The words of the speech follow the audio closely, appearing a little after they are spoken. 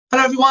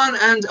Hello, everyone,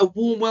 and a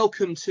warm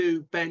welcome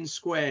to Ben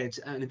Squared,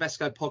 an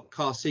Invesco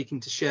podcast seeking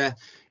to share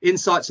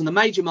insights on the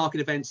major market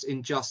events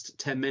in just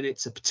 10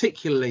 minutes, a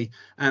particularly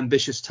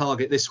ambitious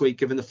target this week,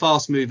 given the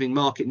fast-moving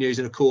market news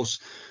and, of course,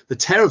 the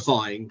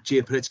terrifying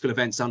geopolitical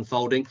events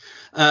unfolding.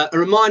 A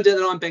reminder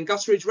that I'm Ben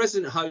Gutteridge,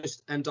 resident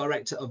host and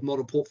director of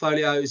Model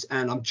Portfolios,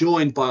 and I'm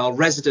joined by our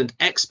resident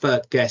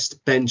expert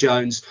guest, Ben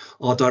Jones,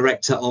 our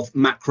director of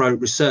macro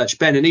research.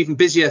 Ben, an even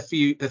busier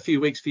a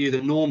few weeks for you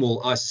than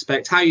normal, I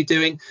suspect. How are you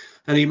doing?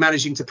 And are you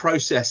managing to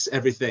process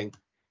everything?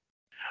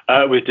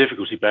 With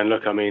difficulty, Ben.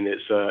 Look, I mean,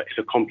 it's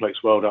a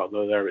complex world out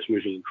there. It's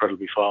moving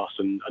incredibly fast,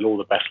 and all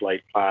the best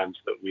laid plans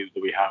that we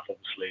have,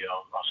 obviously,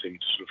 are seeming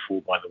to sort of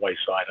fall by the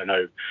wayside. I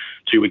know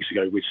 2 weeks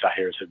ago we sat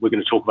here and said we're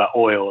going to talk about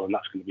oil, and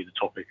that's going to be the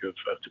topic of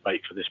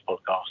debate for this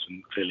podcast.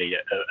 And clearly,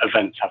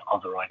 events have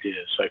other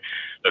ideas. So,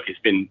 look, it's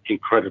been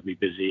incredibly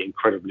busy,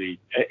 incredibly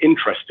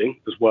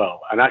interesting as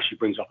well, and actually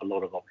brings up a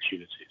lot of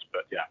opportunities.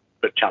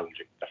 But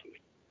challenging, definitely.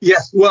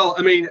 Yes, well,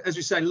 I mean, as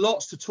we say,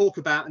 lots to talk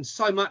about, and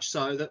so much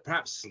so that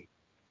perhaps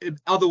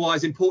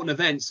otherwise important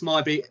events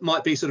might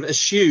be sort of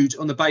eschewed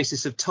on the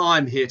basis of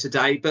time here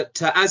today.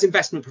 But as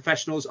investment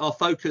professionals, our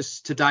focus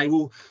today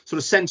will sort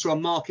of centre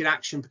on market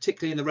action,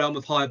 particularly in the realm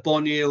of higher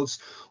bond yields,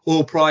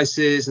 oil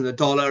prices and the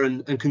dollar,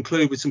 and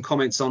conclude with some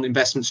comments on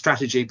investment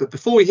strategy. But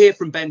before we hear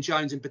from Ben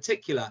Jones in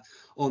particular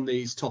on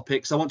these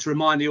topics, I want to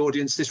remind the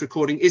audience this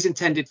recording is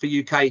intended for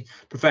UK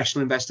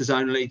professional investors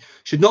only,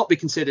 should not be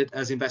considered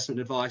as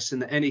investment advice,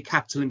 and that any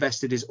capital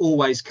invested is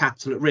always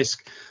capital at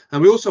risk.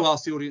 And we also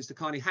ask the audience to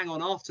kindly hang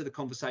on after the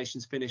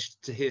conversation's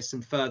finished to hear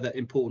some further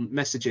important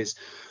messages.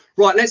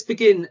 Right, let's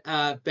begin,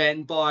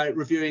 Ben, by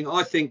reviewing,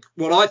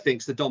 what I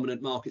think is the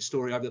dominant market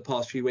story over the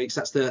past few weeks.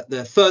 That's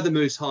the further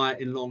moves higher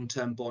in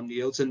long-term bond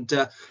yields. And,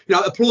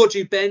 applaud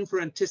you, Ben, for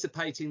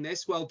anticipating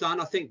this. Well done.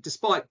 I think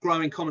despite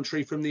growing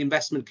commentary from the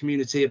investment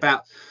community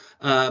about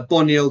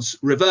bond yields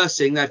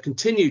reversing, they've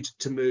continued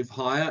to move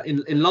higher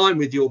in line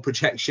with your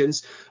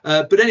projections.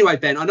 But anyway,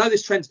 Ben, I know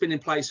this trend's been in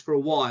place for a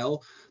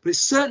while, but it's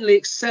certainly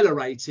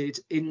accelerated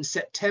in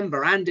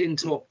September and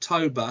into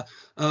October.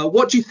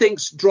 What do you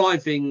think's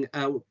driving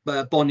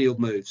bond yield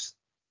moves?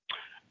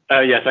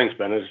 Thanks,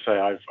 Ben. As I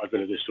say, I've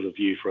been at this sort of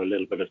view for a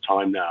little bit of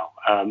time now.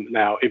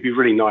 Now, it'd be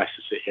really nice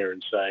to sit here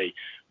and say,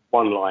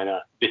 one-liner,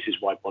 this is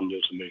why bond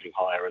yields are moving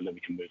higher, and then we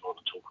can move on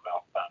and talk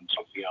about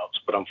something else.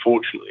 But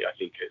unfortunately, I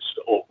think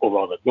or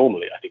rather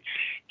normally, I think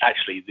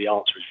actually the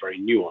answer is very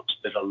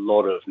nuanced. There's a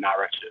lot of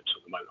narratives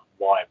at the moment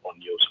why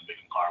bond yields are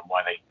moving higher and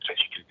why they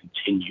potentially can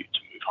continue to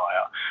move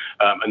higher.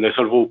 And they're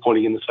sort of all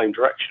pointing in the same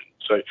direction.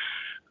 So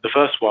the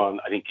first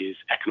one, I think, is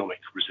economic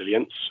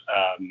resilience.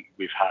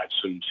 We've had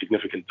some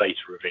significant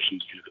data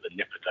revisions. If you look at the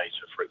NIPA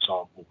data, for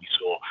example, we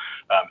saw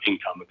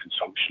income and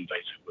consumption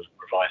data was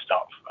revised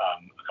up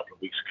a couple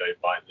of weeks ago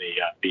by the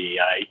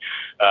BEA.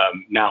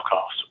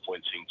 Nowcasts are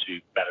pointing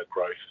to better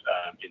growth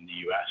in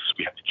the US.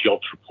 We had the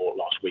jobs report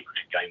last week,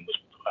 which again was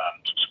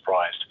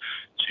surprised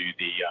to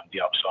the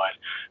upside.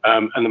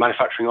 And the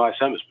manufacturing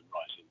ISM has been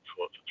rising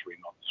for 3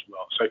 months as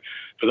well. So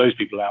for those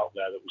people out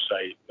there that will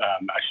say,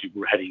 actually,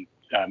 we're heading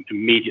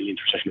immediately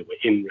into recession, or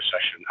we're in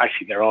recession,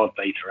 actually there are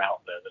data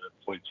out there that are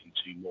pointing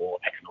to more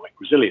economic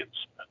resilience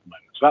at the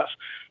moment. So that's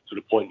sort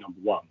of point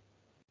number one.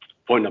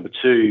 Point number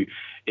two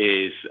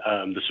is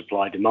the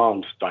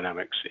supply-demand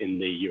dynamics in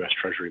the US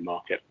Treasury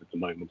market at the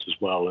moment as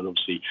well. And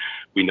obviously,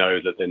 we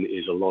know that there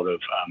is a lot of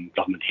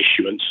government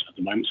issuance at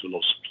the moment, so a lot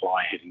of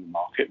supply hitting the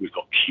market. We've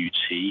got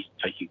QT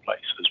taking place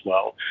as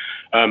well.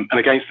 And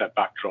against that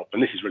backdrop,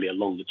 and this is really a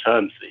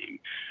longer-term theme,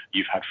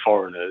 you've had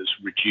foreigners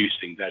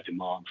reducing their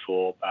demand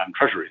for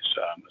treasuries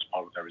as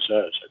part of their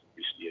reserves over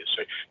recent years.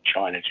 So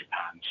China,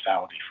 Japan,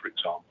 Saudi, for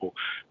example,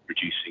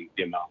 reducing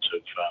the amount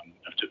of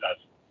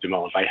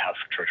demand they have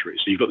for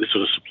treasuries. So you've got this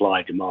sort of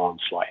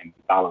supply-demand slight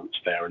imbalance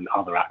there, and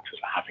other actors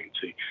are having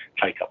to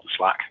take up the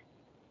slack.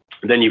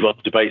 And then you've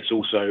got debates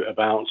also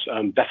about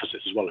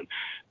deficits as well, and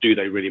do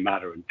they really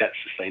matter, and debt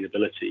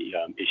sustainability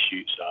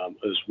issues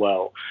as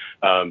well.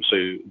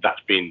 So that's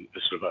been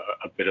sort of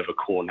a bit of a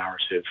core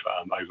narrative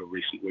over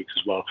recent weeks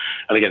as well.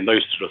 And again,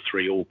 those sort of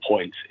three all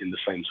point in the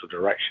same sort of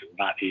direction.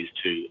 That is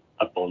to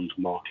a bond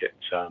market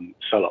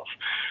sell-off.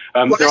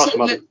 There are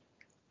some other...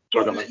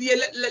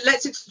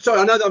 Sorry,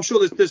 I know that I'm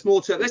sure there's more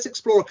to it. Let's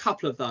explore a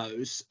couple of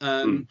those.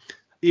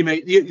 You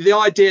mean the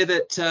idea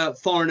that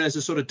foreigners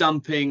are sort of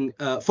dumping,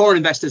 foreign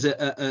investors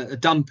are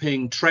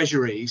dumping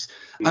treasuries.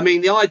 I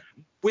mean,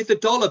 with the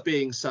dollar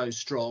being so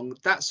strong,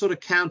 that sort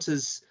of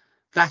counters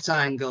that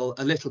angle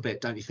a little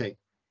bit, don't you think?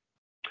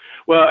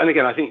 Well, and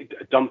again, I think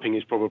dumping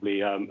is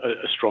probably a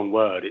strong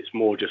word. It's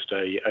more just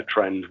a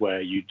trend where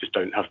you just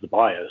don't have the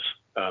buyers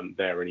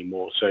there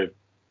anymore. So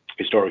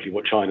historically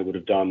what China would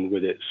have done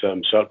with its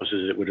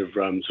surpluses, it would have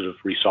sort of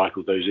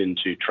recycled those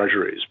into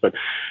treasuries. But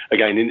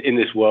again, in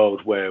this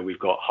world where we've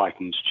got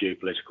heightened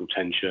geopolitical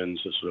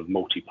tensions, a sort of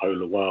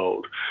multipolar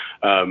world,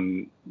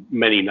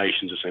 many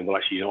nations are saying, well,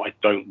 actually, I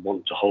don't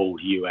want to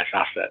hold US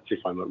assets if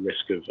I'm at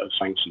risk of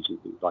sanctions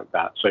and things like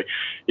that. So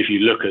if you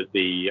look at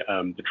the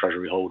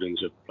treasury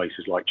holdings of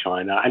places like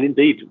China, and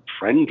indeed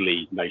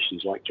friendly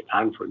nations like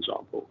Japan, for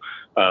example,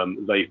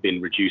 they've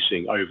been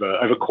reducing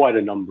over quite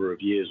a number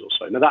of years or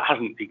so. Now, that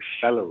hasn't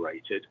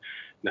accelerated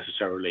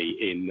necessarily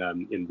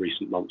in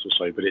recent months or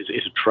so, but it's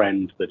a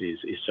trend that is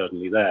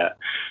certainly there.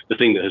 The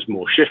thing that has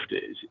more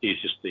shifted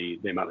is just the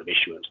amount of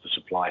issuance, the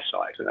supply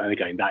side, and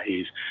again that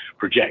is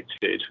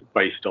projected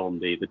based on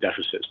the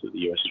deficits that the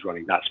US is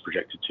running. That's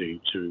projected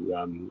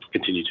to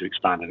continue to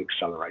expand and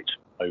accelerate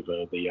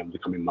over the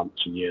coming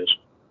months and years.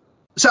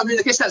 So I mean,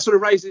 I guess that sort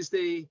of raises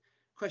the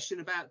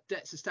question about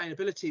debt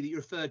sustainability that you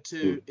referred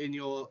to in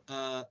your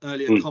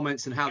earlier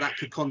comments, and how that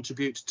could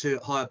contribute to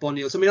higher bond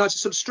yields. I mean, I just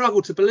sort of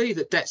struggle to believe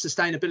that debt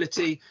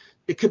sustainability,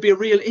 it could be a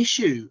real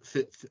issue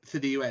for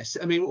the US.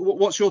 I mean,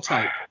 what's your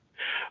take?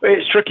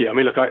 It's tricky. I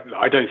mean, look,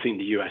 I don't think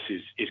the US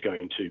is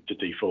going to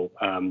default.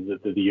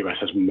 The US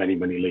has many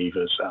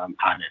levers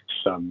at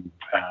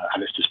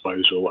its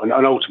disposal, and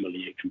ultimately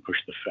it can push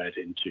the Fed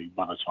into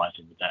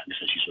monetizing the debt and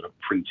essentially sort of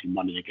printing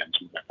money again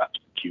to get back to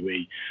the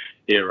QE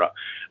era.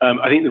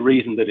 I think the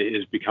reason that it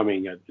is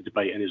becoming a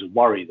debate and is a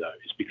worry, though,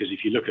 is because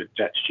if you look at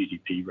debt to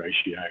GDP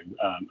ratio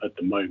at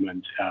the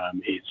moment,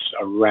 it's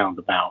around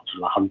about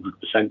 100%,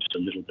 just a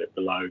little bit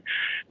below,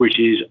 which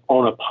is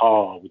on a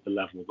par with the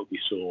level that we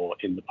saw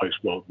in the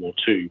post-World War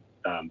II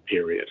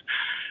period.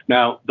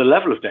 Now, the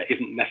level of debt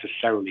isn't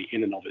necessarily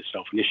in and of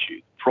itself an issue.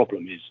 The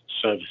problem is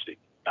servicing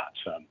that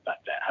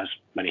debt, as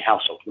many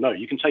households will know.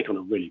 You can take on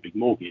a really big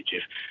mortgage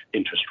if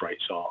interest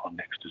rates are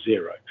next to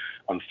zero.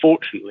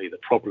 Unfortunately, the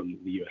problem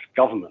that the US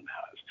government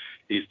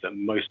has is that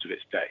most of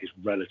its debt is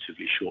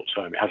relatively short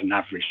term. It has an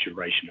average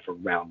duration of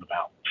around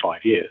about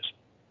 5 years.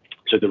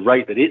 So the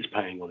rate that it's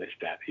paying on its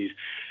debt is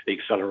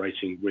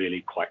accelerating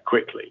really quite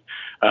quickly.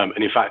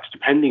 And in fact,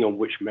 depending on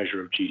which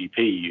measure of GDP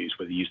you use,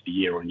 whether you use the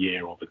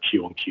year-on-year or the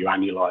Q-on-Q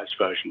annualized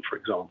version, for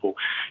example,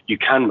 you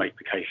can make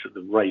the case that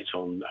the rate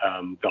on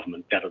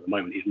government debt at the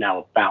moment is now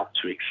about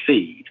to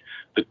exceed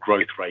the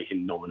growth rate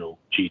in nominal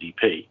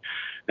GDP.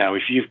 Now,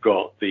 if you've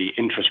got the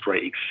interest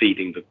rate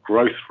exceeding the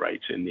growth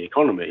rate in the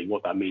economy,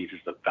 what that means is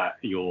that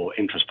your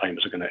interest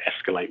payments are going to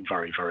escalate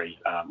very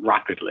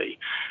rapidly.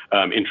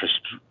 Interest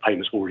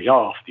payments already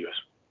are for the US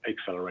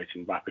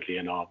accelerating rapidly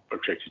and are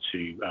projected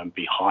to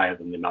be higher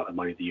than the amount of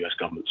money the US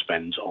government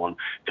spends on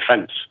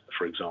defense,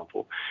 for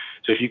example.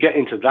 So if you get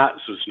into that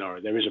sort of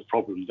scenario, there is a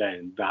problem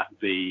then that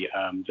the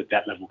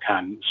debt level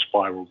can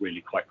spiral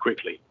really quite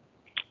quickly.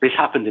 This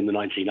happened in the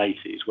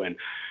 1980s when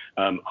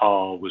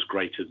R was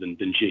greater than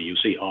G. You'll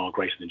see R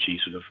greater than G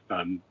sort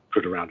of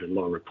put around in a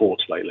lot of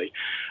reports lately.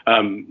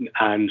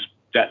 And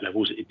debt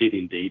levels, it did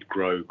indeed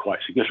grow quite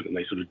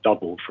significantly. They sort of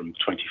doubled from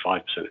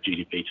 25% of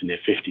GDP to near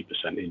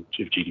 50%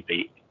 of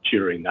GDP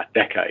during that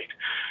decade.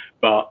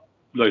 But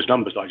those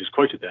numbers that I just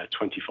quoted there,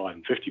 25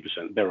 and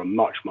 50%, they're a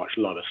much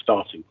lower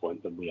starting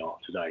point than we are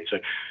today. So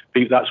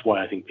that's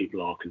why I think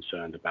people are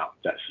concerned about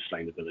debt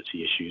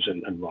sustainability issues,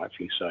 and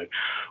rightfully so.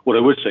 What I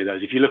would say, though,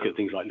 is if you look at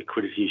things like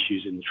liquidity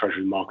issues in the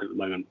Treasury market at the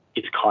moment,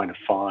 it's kind of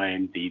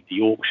fine.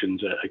 The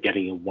auctions are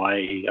getting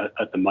away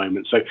at the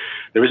moment. So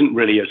there isn't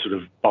really a sort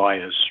of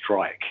buyer's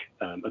strike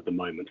at the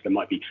moment. There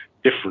might be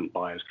different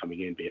buyers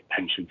coming in, be it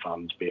pension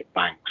funds, be it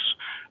banks,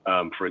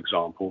 for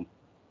example.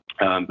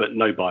 But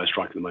no buyer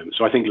strike at the moment.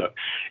 So I think, look,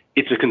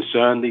 it's a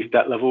concern, these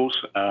debt levels,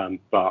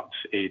 but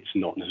it's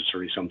not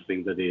necessarily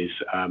something that is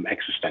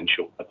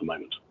existential at the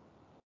moment.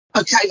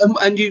 Okay,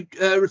 and you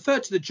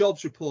referred to the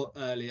jobs report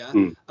earlier.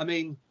 I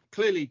mean,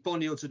 clearly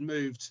bond yields had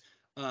moved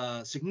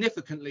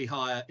significantly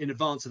higher in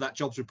advance of that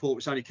jobs report,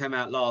 which only came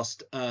out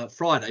last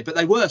Friday. But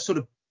they were sort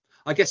of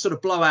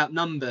blowout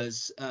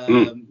numbers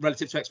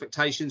relative to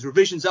expectations,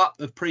 revisions up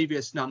of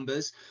previous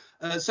numbers.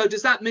 So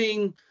does that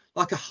mean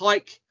like a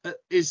hike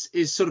is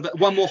sort of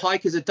one more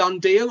hike is a done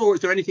deal, or is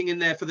there anything in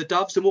there for the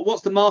doves? And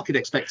what's the market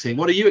expecting?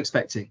 What are you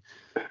expecting?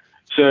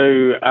 So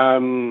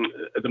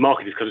the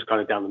market is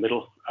kind of down the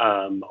middle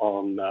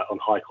on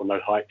hike or no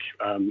hike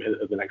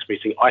at the next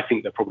meeting. I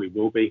think there probably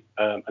will be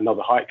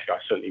another hike. I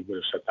certainly would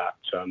have said that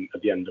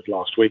at the end of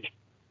last week.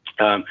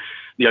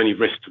 The only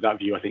risk to that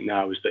view, I think,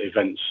 now is that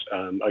events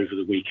over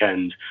the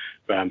weekend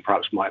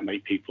perhaps might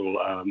make people,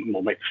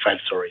 or make the Fed,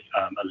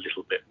 a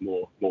little bit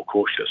more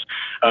cautious.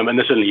 And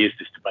there certainly is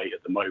this debate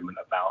at the moment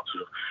about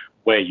sort of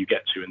where you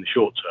get to in the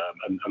short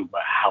term and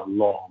how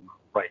long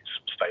rates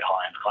stay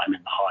high, and I'm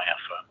in the higher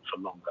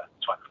for longer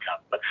type of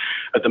camp. But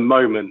at the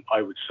moment,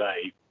 I would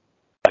say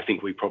I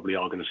think we probably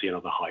are going to see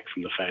another hike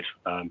from the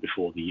Fed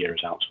before the year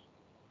is out.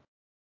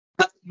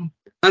 But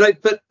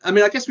I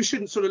mean, I guess we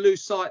shouldn't sort of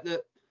lose sight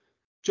that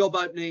job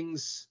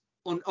openings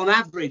on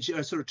average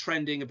are sort of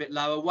trending a bit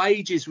lower.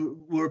 Wages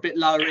were a bit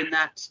lower in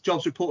that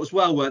jobs report as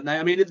well, weren't they?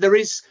 I mean, there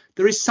is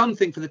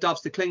something for the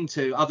Doves to cling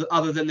to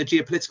other than the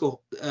geopolitical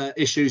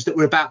issues that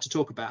we're about to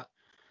talk about.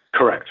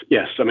 Correct.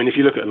 Yes. I mean, if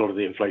you look at a lot of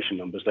the inflation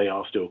numbers, they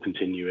are still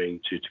continuing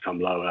to come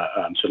lower.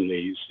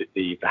 Certainly,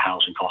 the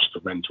housing cost, the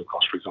rental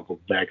cost, for example,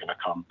 they're going to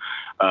come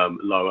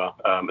lower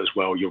as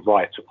well. You're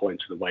right to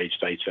point to the wage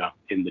data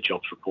in the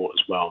jobs report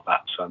as well.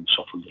 That's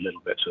softened a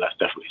little bit, so that's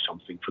definitely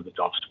something for the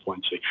Doves to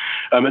point to.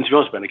 And to be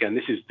honest, Ben, again,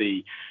 this is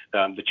the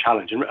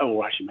challenge,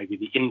 or actually maybe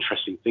the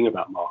interesting thing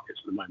about markets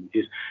at the moment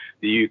is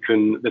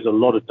that there's a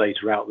lot of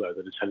data out there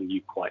that are telling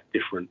you quite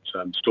different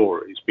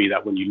stories. Be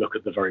that when you look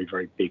at the very,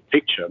 very big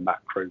picture,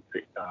 macro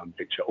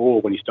picture,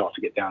 or when you start to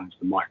get down into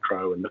the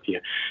micro and looking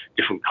at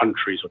different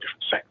countries or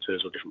different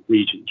sectors or different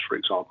regions, for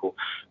example,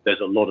 there's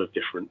a lot of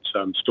different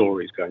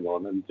stories going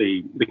on. And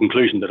the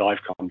conclusion that I've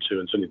come to,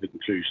 and certainly the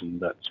conclusion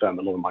that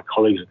a lot of my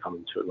colleagues are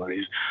coming to at the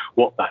moment, is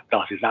what that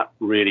does is that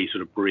really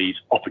sort of breeds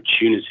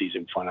opportunities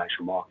in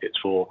financial markets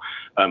for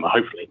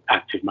hopefully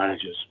active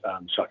managers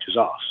such as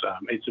us.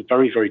 It's a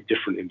very, very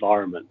different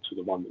environment to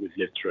the one that we've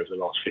lived through over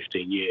the last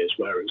 15 years,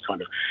 where it was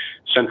kind of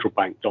central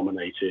bank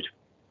dominated.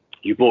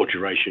 You bought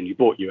duration, you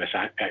bought US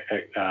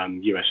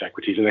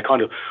equities, and there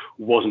kind of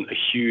wasn't a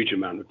huge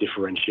amount of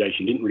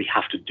differentiation. You didn't really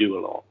have to do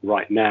a lot.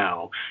 Right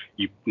now,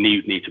 you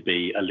need to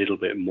be a little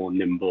bit more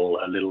nimble,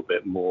 a little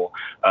bit more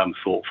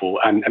thoughtful,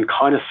 and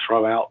kind of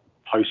throw out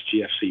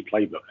post-GFC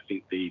playbook. I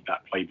think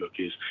that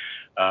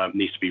playbook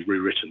needs to be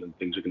rewritten, and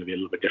things are going to be a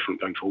little bit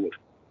different going forward.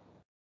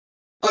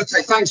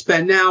 Okay, thanks,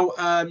 Ben. Now,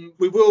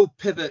 we will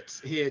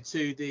pivot here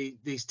to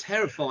these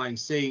terrifying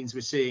scenes we're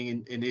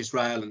seeing in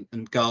Israel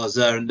and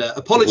Gaza. And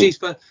apologies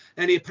for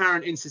any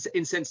apparent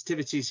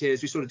insensitivities here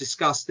as we sort of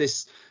discuss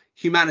this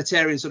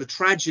humanitarian sort of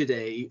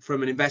tragedy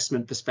from an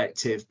investment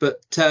perspective.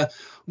 But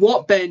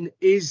what, Ben,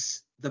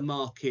 is the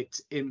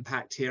market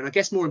impact here? And I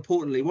guess more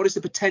importantly, what is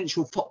the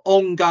potential for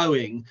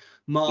ongoing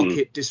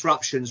market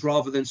disruptions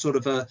rather than sort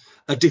of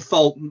a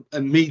default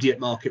immediate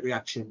market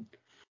reaction?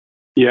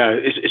 Yeah,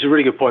 it's a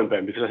really good point,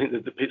 Ben, because I think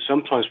that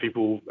sometimes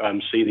people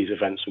see these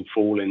events and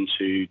fall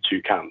into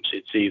two camps.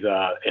 It's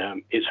either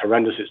it's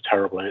horrendous, it's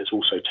terrible, and it's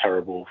also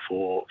terrible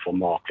for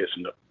markets.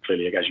 And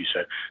clearly, as you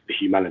said, the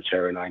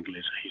humanitarian angle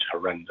is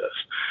horrendous.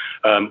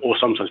 Or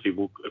sometimes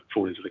people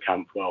fall into the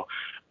camp, well,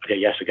 okay,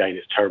 yes, again,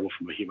 it's terrible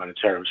from a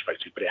humanitarian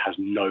perspective, but it has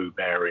no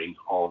bearing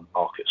on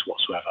markets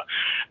whatsoever.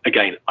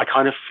 Again, I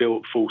kind of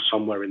fall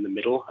somewhere in the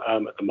middle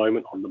at the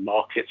moment on the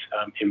market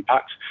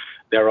impact.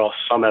 There are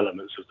some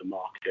elements of the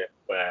market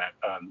where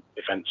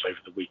events over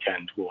the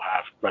weekend will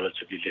have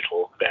relatively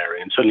little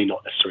bearing, and certainly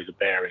not necessarily the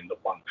bearing that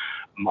one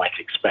might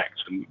expect.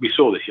 And we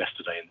saw this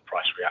yesterday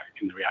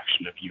in the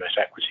reaction of US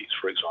equities,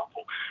 for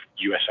example.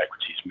 US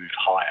equities moved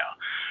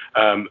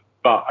higher.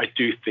 But I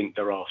do think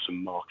there are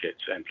some market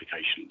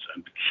implications,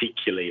 and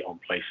particularly on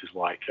places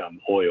like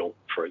oil,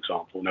 for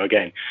example. Now,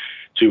 again,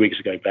 2 weeks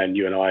ago, Ben,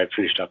 you and I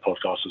finished our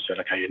podcast and said,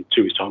 okay, in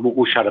 2 weeks' time,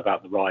 we'll chat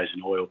about the rise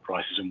in oil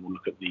prices and we'll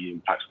look at the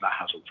impacts that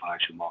has on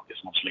financial markets.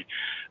 And obviously,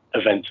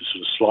 events have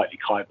sort of slightly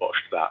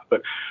kiboshed that.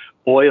 But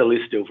oil is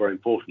still very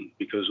important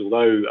because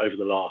although over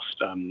the last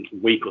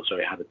week or so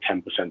it had a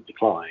 10%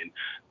 decline,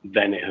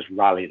 then it has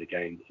rallied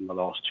again in the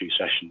last two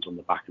sessions on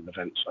the back of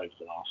events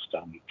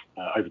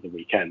over the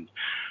weekend.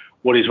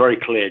 What is very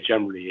clear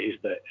generally is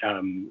that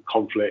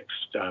conflicts,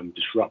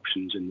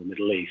 disruptions in the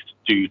Middle East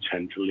do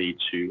tend to lead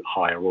to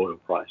higher oil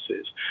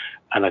prices.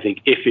 And I think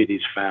if it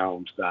is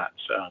found that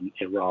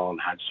Iran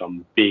had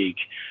some big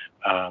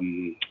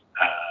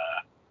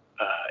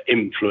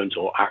influence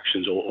or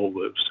actions or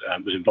was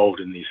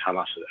involved in these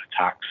Hamas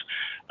attacks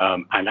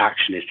and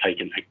action is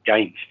taken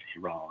against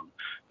Iran,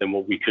 then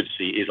what we could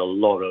see is a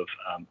lot of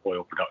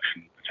oil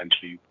production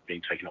potentially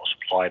being taken out,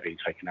 supply being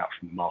taken out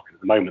from the market.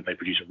 At the moment, they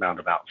produce around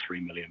about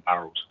 3 million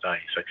barrels a day.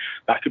 So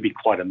that could be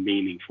quite a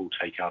meaningful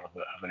takeout of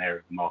an area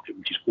of the market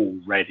which is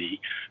already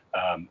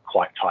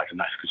quite tight, and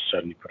that could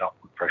certainly put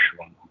upward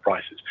pressure on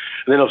prices.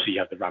 And then obviously you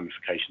have the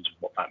ramifications of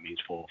what that means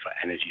for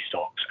energy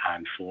stocks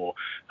and for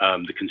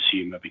the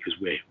consumer, because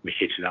we're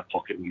hitting our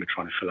pocket when we're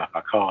trying to fill up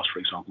our cars, for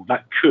example.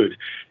 That could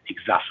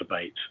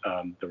exacerbate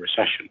the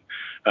recession.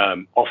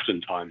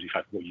 Oftentimes, in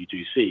fact, what you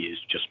do see is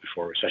just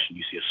before a recession,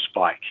 you see a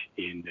spike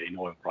in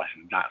oil prices,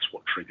 and that's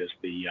what triggers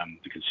the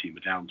consumer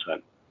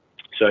downturn.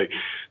 So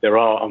there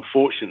are,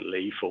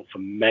 unfortunately, for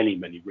many,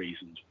 many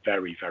reasons,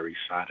 very, very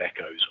sad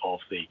echoes of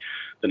the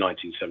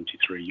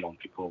 1973 Yom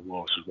Kippur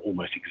War, sort of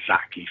almost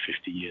exactly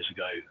 50 years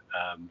ago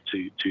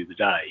to the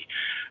day.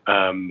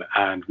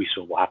 And we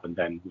saw what happened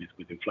then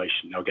with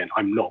inflation. Now, again,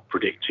 I'm not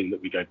predicting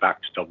that we go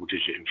back to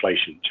double-digit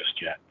inflation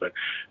just yet, but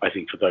I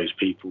think for those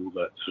people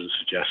that sort of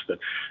suggest that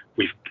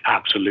we've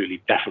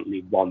absolutely,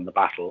 definitely won the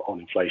battle on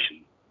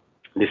inflation,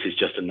 this is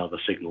just another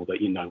signal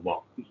that, you know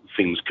what,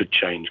 things could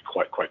change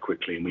quite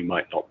quickly, and we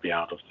might not be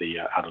out of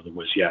the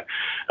woods yet.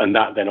 And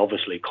that then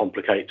obviously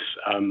complicates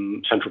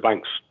central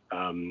banks'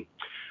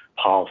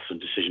 paths and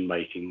decision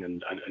making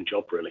and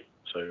job really.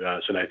 So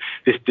no,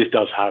 this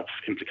does have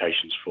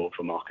implications for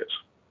markets.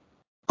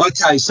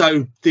 Okay,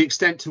 so the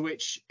extent to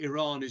which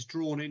Iran is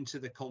drawn into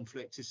the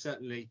conflict is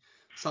certainly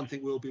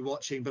something we'll be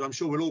watching, but I'm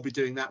sure we'll all be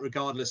doing that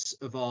regardless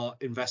of our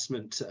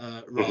investment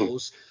Mhm.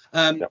 roles.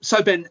 Yeah.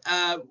 So, Ben,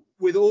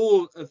 with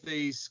all of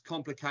these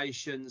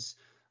complications,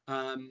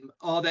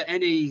 are there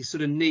any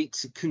sort of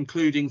neat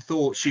concluding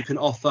thoughts you can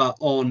offer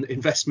on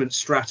investment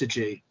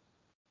strategy?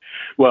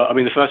 Well, I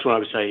mean, the first one I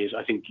would say is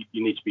I think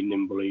you need to be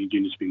nimble and you do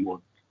need to be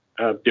more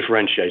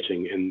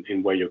differentiating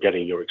in where you're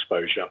getting your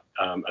exposure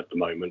at the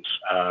moment.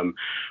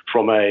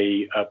 From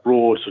a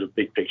broad sort of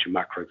big picture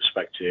macro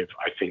perspective,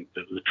 I think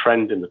that the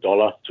trend in the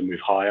dollar to move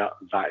higher,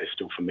 that is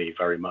still for me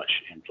very much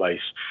in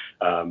place.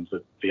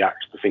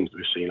 The things that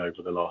we've seen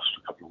over the last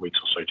couple of weeks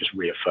or so just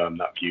reaffirm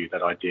that view,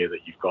 that idea that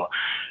you've got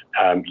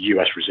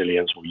US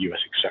resilience or US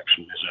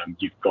exceptionalism,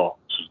 you've got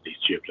sort of these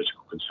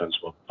geopolitical concerns.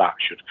 Well, that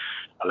should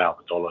allow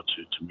the dollar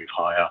to move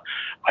higher.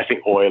 I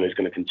think oil is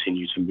going to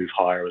continue to move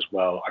higher as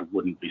well. I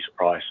wouldn't be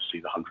surprised to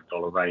see the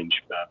 $100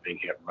 range being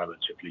hit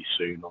relatively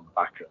soon on the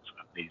back of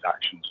these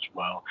actions as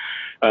well.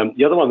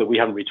 The other one that we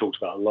haven't really talked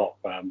about a lot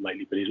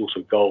lately, but is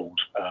also gold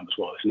as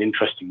well. It's an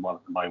interesting one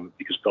at the moment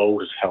because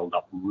gold has held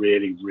up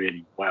really,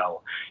 really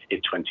well in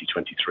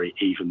 2023,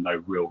 even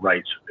though real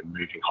rates have been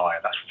moving higher.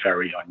 That's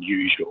very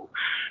unusual.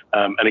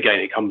 And again,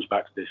 it comes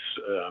back to this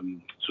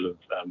sort of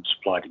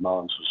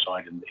supply-demand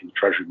side in the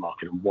treasury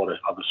market, and what are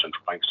other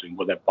central banks doing?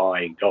 Well, they're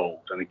buying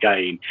gold. And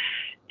again,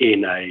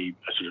 in a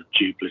sort of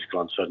geopolitical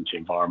uncertainty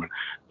environment,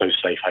 those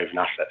safe haven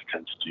assets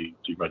tend to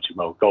do relatively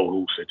well. Gold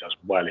also does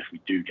well if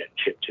we do get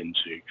tipped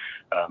into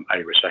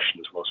a recession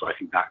as well. So I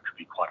think that could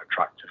be quite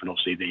attractive. And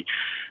obviously the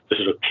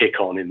sort of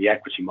kick on in the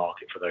equity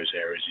market for those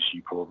areas is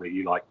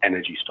you like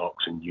energy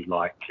stocks and you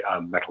like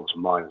metals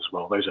and mines as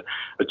well. Those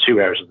are two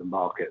areas of the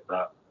market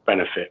that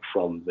benefit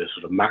from the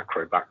sort of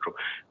macro backdrop,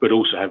 but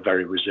also have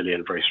very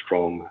resilient, very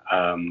strong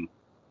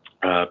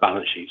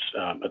balance sheets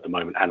at the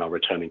moment and are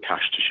returning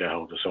cash to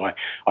shareholders. So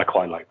I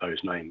quite like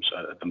those names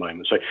at the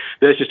moment. So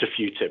there's just a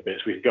few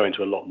tidbits. We could go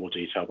into a lot more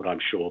detail, but I'm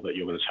sure that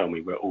you're going to tell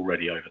me we're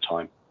already over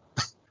time.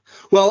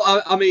 Well,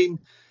 I mean,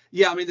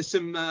 yeah, I mean, there's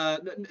some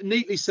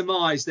neatly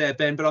surmised there,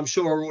 Ben, but I'm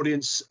sure our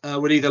audience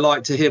would either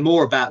like to hear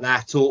more about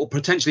that or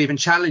potentially even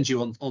challenge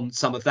you on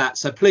some of that.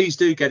 So please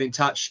do get in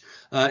touch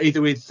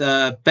either with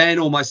Ben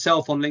or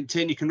myself on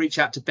LinkedIn. You can reach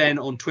out to Ben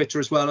on Twitter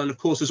as well. And of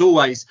course, as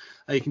always,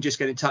 you can just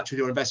get in touch with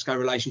your Invesco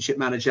relationship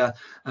manager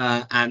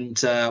and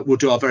we'll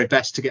do our very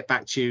best to get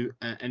back to you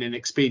in an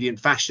expedient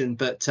fashion.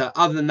 But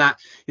other than that,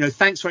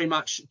 thanks very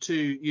much to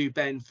you,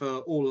 Ben, for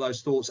all of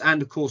those thoughts,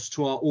 and of course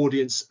to our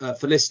audience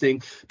for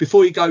listening.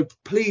 Before you go,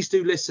 please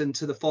do listen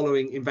to the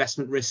following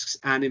investment risks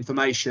and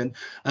information.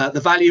 The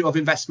value of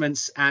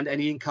investments and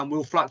any income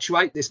will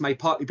fluctuate. This may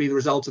partly be the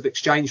result of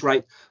exchange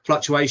rate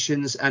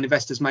fluctuations, and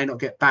investors may not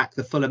get back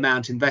the full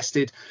amount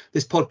invested.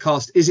 This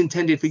podcast is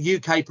intended for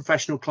UK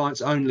professional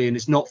clients only and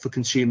is not for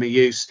consumer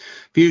use.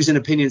 Views and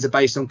opinions are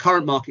based on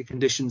current market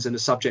conditions and are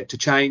subject to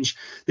change.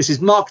 This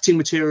is marketing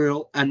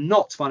material and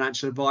not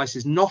financial advice.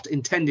 Is not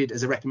intended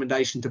as a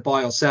recommendation to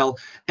buy or sell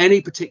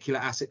any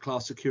particular asset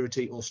class,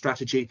 security or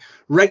strategy.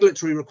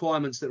 Regulatory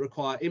requirements that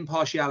require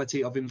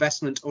impartiality of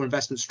investment or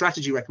investment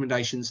strategy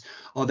recommendations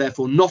are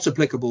therefore not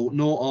applicable,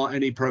 nor are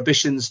any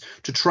prohibitions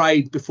to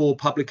trade before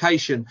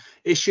publication.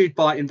 Issued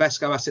by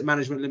Invesco Asset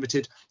Management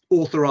Limited,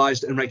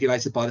 authorised and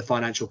regulated by the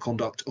Financial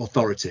Conduct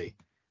Authority.